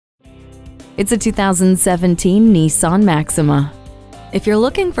It's a 2017 Nissan Maxima. If you're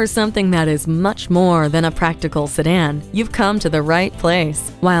looking for something that is much more than a practical sedan, you've come to the right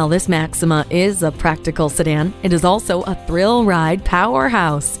place. While this Maxima is a practical sedan, it is also a thrill ride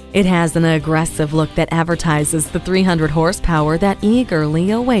powerhouse. It has an aggressive look that advertises the 300 horsepower that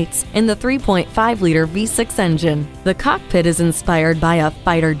eagerly awaits in the 3.5-liter V6 engine. The cockpit is inspired by a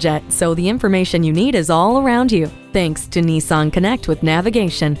fighter jet, so the information you need is all around you. Thanks to Nissan Connect with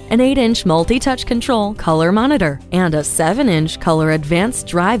navigation, an 8-inch multi-touch control color monitor, and a 7-inch color advanced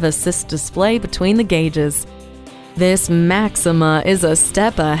drive assist display between the gauges. This Maxima is a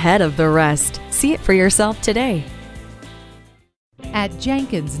step ahead of the rest. See it for yourself today. At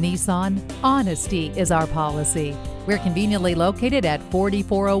Jenkins Nissan, honesty is our policy. We're conveniently located at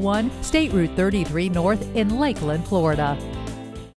 4401 State Route 33 North in Lakeland, Florida.